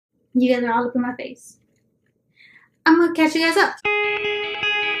You guys are all up in my face. I'm gonna catch you guys up.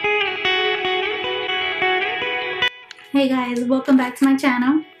 Hey guys, welcome back to my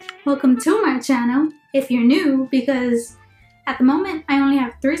channel. Welcome to my channel if you're new, because at the moment I only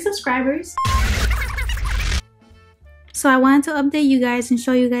have 3 subscribers. So I wanted to update you guys and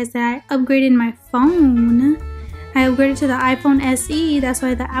show you guys that I upgraded my phone. I upgraded to the iPhone SE, that's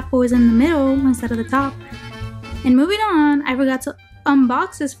why the Apple is in the middle instead of the top. And moving on, I forgot to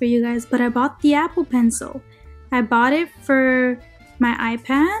unbox this for you guys, but I bought the Apple Pencil. I bought it for my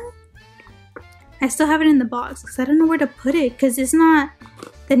iPad. I still have it in the box because I don't know where to put it, because it's not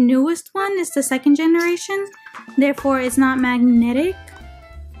the newest one, it's the 2nd generation. Therefore, it's not magnetic,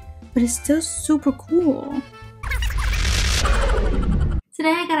 but it's still super cool.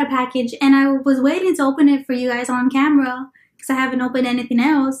 Today I got a package and I was waiting to open it for you guys on camera because I haven't opened anything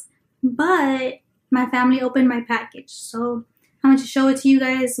else, but my family opened my package. So I'm going to show it to you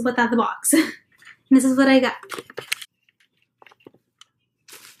guys without the box. And this is what I got.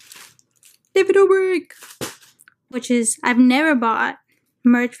 David Dobrik! Which is, I've never bought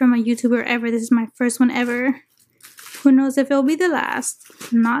merch from a YouTuber ever. This is my first one ever. Who knows if it'll be the last.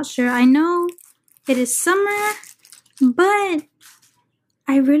 I'm not sure. I know it is summer, but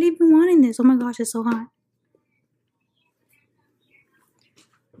I really been wanting this. Oh my gosh, it's so hot.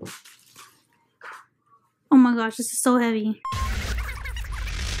 Oh my gosh, this is so heavy.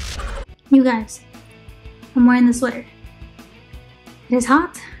 You guys, I'm wearing the sweater. It is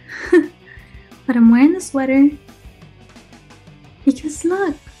hot, but I'm wearing the sweater because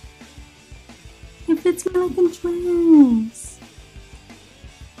look, it fits me like a dress.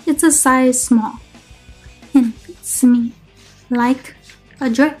 It's a size small and it fits me like a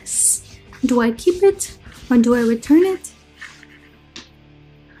dress. Do I keep it or do I return it?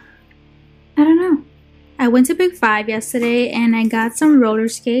 I don't know. I went to Big 5 yesterday and I got some roller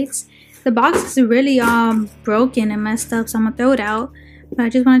skates. The box is really broken and messed up, so I'm gonna throw it out. But I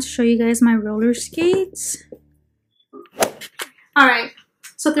just wanted to show you guys my roller skates. Alright,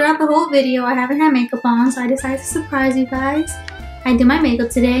 so throughout the whole video I haven't had makeup on, so I decided to surprise you guys. I did my makeup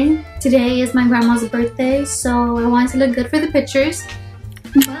today. Today is my grandma's birthday, so I wanted to look good for the pictures.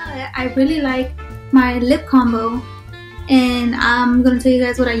 But I really like my lip combo, and I'm gonna tell you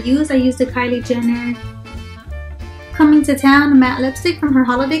guys what I used. I used the Kylie Jenner Coming to Town matte lipstick from her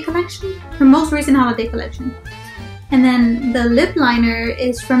holiday collection, her most recent holiday collection. And then the lip liner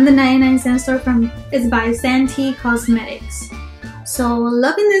is from the 99-cent store. It's by Santee Cosmetics. So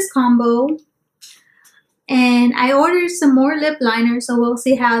loving this combo. And I ordered some more lip liner, so we'll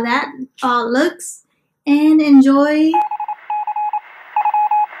see how that looks. And enjoy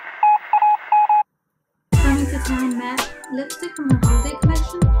Coming to Town matte lipstick from her holiday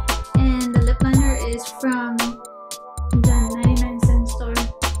collection. And the lip liner is from the 99-cent store.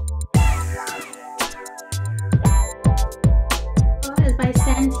 Oh, it's by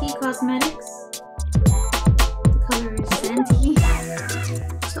Santee Cosmetics. The color is Santee.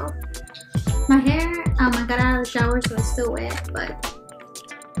 So, my hair, I got out of the shower, so it's still wet, but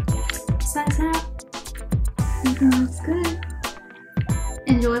besides that, everything looks good.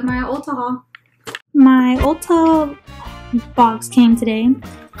 Enjoy my Ulta haul. My Ulta box came today.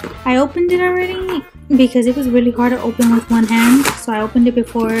 I opened it already because it was really hard to open with one hand, so I opened it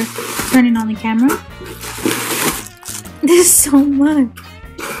before turning on the camera. This is so much,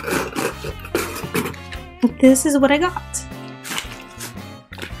 but this is what I got.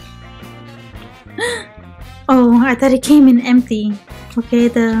 Oh, I thought it came in empty. Okay,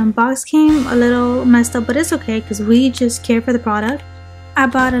 the box came a little messed up, but it's okay because we just care for the product. I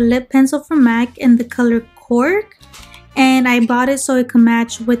bought a lip pencil from MAC in the color Cork, and I bought it so it could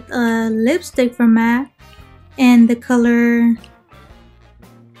match with a lipstick from MAC in the color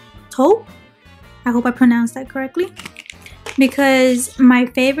Taupe. I hope I pronounced that correctly, because my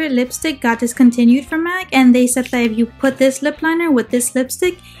favorite lipstick got discontinued from MAC, and they said that if you put this lip liner with this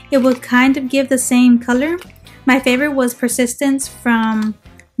lipstick, it would kind of give the same color. My favorite was Persistence from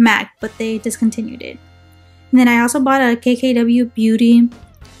MAC, but they discontinued it. And then I also bought a KKW Beauty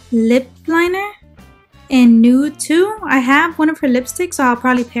lip liner in Nude too. I have one of her lipsticks, so I'll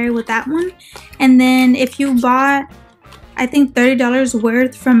probably pair it with that one. And then if you bought, I think $30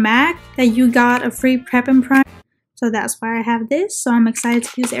 worth from MAC, that you got a free prep and prime. So that's why I have this. So I'm excited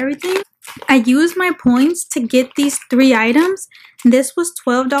to use everything. I used my points to get these 3 items. This was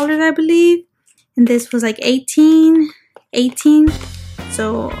 $12, I believe. And this was like $18.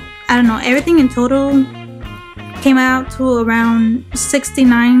 So I don't know, everything in total came out to around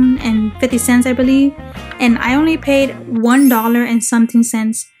 69.50 cents, I believe. And I only paid $1 and something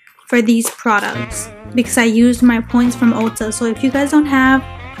cents for these products because I used my points from Ulta. So if you guys don't have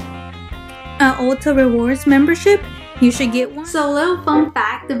Ulta Rewards membership, you should get one. So a little fun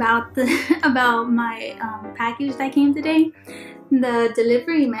fact about about my package that came today. The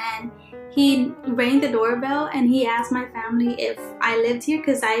delivery man, he rang the doorbell and he asked my family if I lived here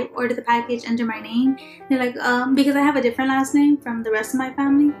because I ordered the package under my name. They're like, because I have a different last name from the rest of my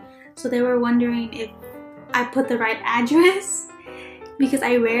family, so they were wondering if I put the right address because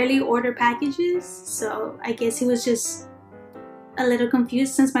I rarely order packages. So I guess he was just a little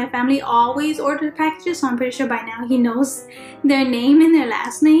confused since my family always ordered packages, so I'm pretty sure by now he knows their name and their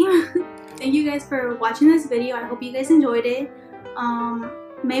last name. Thank you guys for watching this video. I hope you guys enjoyed it.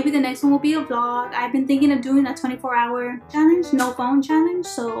 Maybe the next one will be a vlog. I've been thinking of doing a 24-hour challenge, no phone challenge,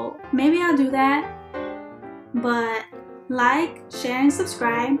 so maybe I'll do that. But like, share, and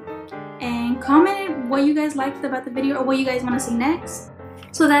subscribe, and comment what you guys liked about the video or what you guys want to see next.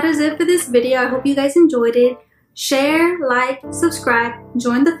 So that is it for this video. I hope you guys enjoyed it. Share, like, subscribe,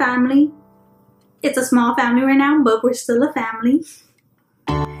 join the family. It's a small family right now, but we're still a family.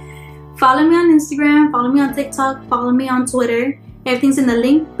 Follow me on Instagram, follow me on TikTok, follow me on Twitter. Everything's in the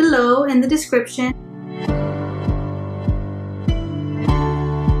link below in the description.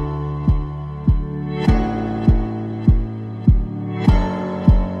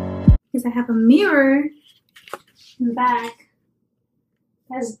 Because I have a mirror in the back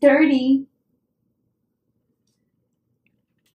that's dirty.